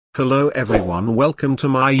Hello everyone, welcome to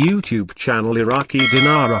my YouTube channel Iraqi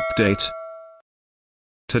Dinar Update.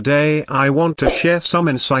 Today I want to share some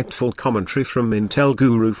insightful commentary from Intel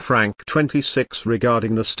guru Frank26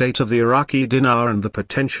 regarding the state of the Iraqi dinar and the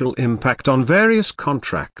potential impact on various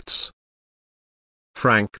contracts.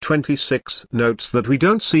 Frank26 notes that we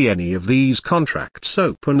don't see any of these contracts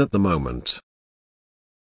open at the moment.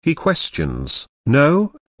 He questions,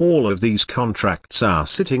 no, all of these contracts are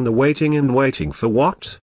sitting there waiting for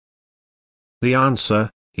what? The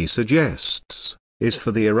answer, he suggests, is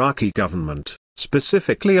for the Iraqi government,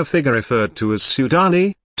 specifically a figure referred to as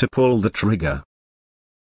Sudani, to pull the trigger.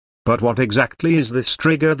 But what exactly is this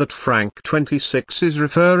trigger that Frank26 is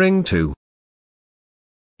referring to?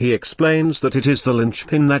 He explains that it is the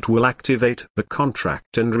linchpin that will activate the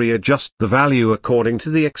contract and readjust the value according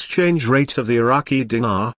to the exchange rate of the Iraqi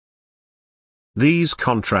dinar. These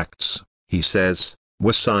contracts, he says,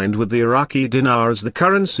 were signed with the Iraqi dinar as the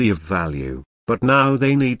currency of value, but now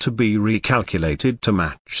they need to be recalculated to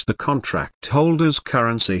match the contract holder's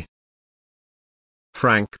currency.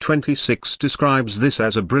 Frank26 describes this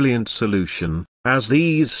as a brilliant solution, as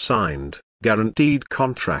these signed, guaranteed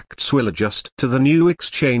contracts will adjust to the new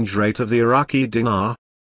exchange rate of the Iraqi dinar.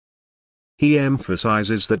 He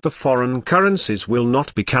emphasizes that the foreign currencies will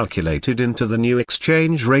not be calculated into the new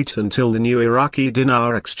exchange rate until the new Iraqi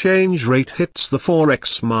dinar exchange rate hits the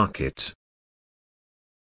FOREX market.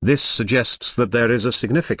 This suggests that there is a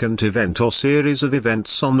significant event or series of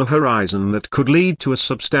events on the horizon that could lead to a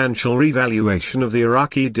substantial revaluation of the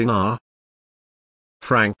Iraqi dinar.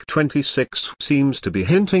 Frank26 seems to be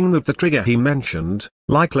hinting that the trigger he mentioned,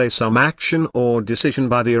 likely some action or decision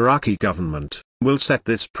by the Iraqi government, will set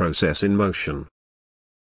this process in motion.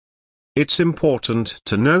 It's important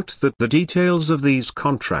to note that the details of these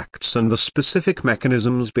contracts and the specific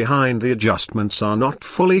mechanisms behind the adjustments are not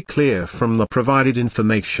fully clear from the provided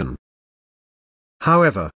information.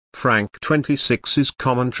 However, Frank26's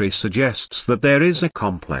commentary suggests that there is a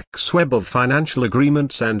complex web of financial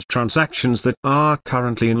agreements and transactions that are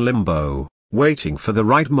currently in limbo, waiting for the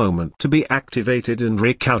right moment to be activated and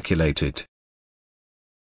recalculated.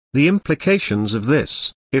 The implications of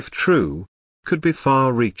this, if true, could be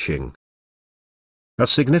far-reaching. A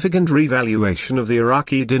significant revaluation of the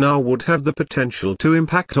Iraqi dinar would have the potential to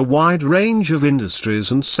impact a wide range of industries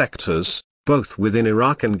and sectors, both within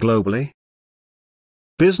Iraq and globally.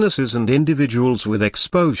 Businesses and individuals with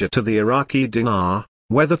exposure to the Iraqi dinar,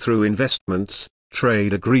 whether through investments,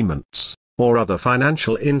 trade agreements, or other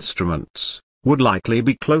financial instruments, would likely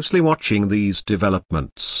be closely watching these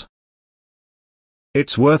developments.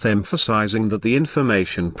 It's worth emphasizing that the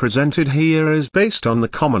information presented here is based on the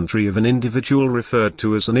commentary of an individual referred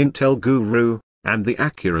to as an Intel guru, and the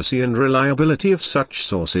accuracy and reliability of such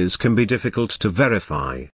sources can be difficult to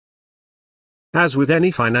verify. As with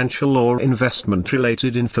any financial or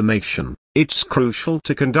investment-related information, it's crucial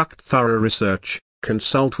to conduct thorough research,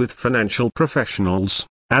 consult with financial professionals,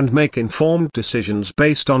 and make informed decisions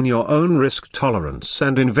based on your own risk tolerance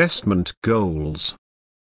and investment goals.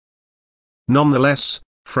 Nonetheless,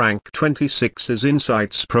 Frank26's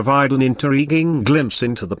insights provide an intriguing glimpse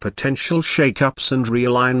into the potential shake-ups and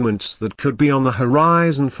realignments that could be on the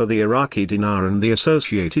horizon for the Iraqi dinar and the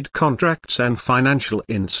associated contracts and financial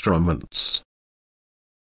instruments.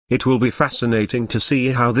 It will be fascinating to see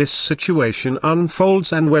how this situation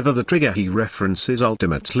unfolds and whether the trigger he references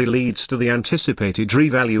ultimately leads to the anticipated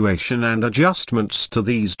revaluation and adjustments to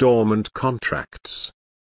these dormant contracts.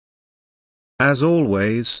 As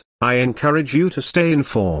always, I encourage you to stay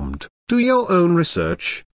informed, do your own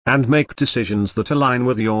research, and make decisions that align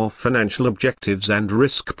with your financial objectives and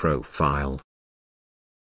risk profile.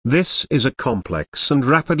 This is a complex and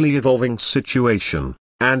rapidly evolving situation,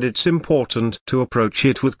 and it's important to approach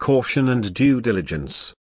it with caution and due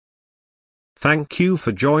diligence. Thank you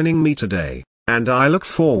for joining me today, and I look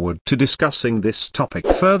forward to discussing this topic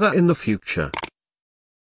further in the future.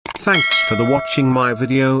 Thanks for watching my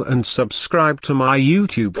video and subscribe to my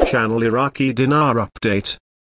YouTube channel Iraqi Dinar Update.